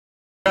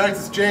Guys,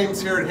 it's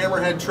James here at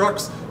Hammerhead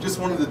Trucks. Just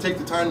wanted to take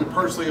the time to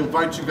personally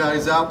invite you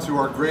guys out to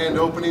our grand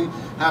opening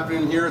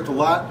happening here at the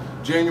lot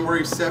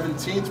January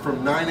 17th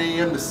from 9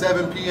 a.m. to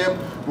 7 p.m.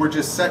 We're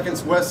just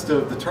seconds west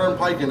of the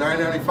Turnpike and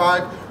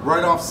 995,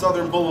 right off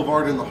Southern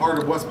Boulevard in the heart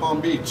of West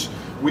Palm Beach.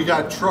 We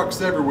got trucks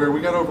everywhere. We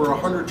got over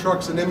 100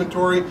 trucks in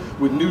inventory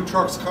with new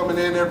trucks coming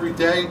in every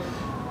day.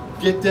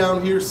 Get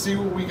down here, see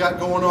what we got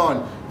going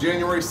on.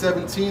 January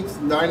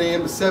 17th, 9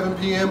 a.m. to 7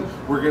 p.m.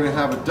 We're going to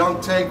have a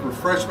dunk tank,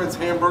 refreshments,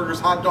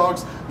 hamburgers, hot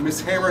dogs.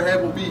 Miss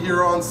Hammerhead will be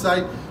here on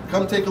site.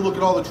 Come take a look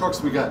at all the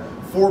trucks we got.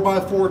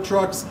 4x4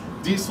 trucks,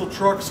 diesel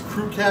trucks,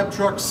 crew cab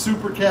trucks,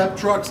 super cab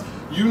trucks.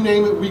 You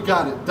name it, we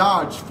got it.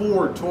 Dodge,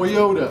 Ford,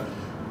 Toyota,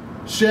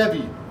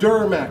 Chevy,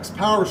 Duramax,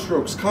 Power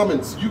Strokes,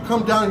 Cummins. You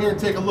come down here and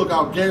take a look.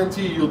 I'll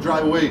guarantee you'll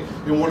drive away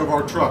in one of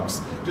our trucks.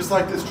 Just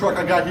like this truck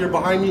I got here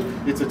behind me.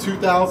 It's a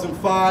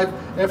 2005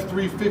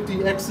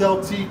 F350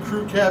 XLT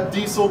crew cab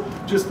diesel.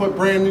 Just put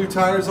brand new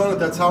tires on it.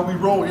 That's how we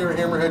roll here at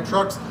Hammerhead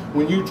Trucks.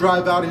 When you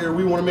drive out here,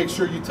 we want to make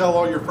sure you tell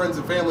all your friends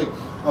and family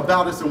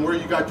about us and where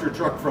you got your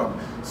truck from.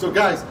 So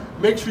guys,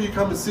 make sure you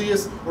come and see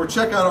us or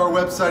check out our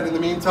website in the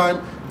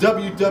meantime,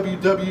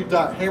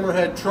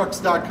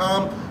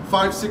 www.hammerheadtrucks.com,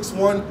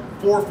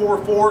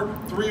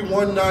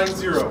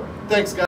 561-444-3190. Thanks, guys.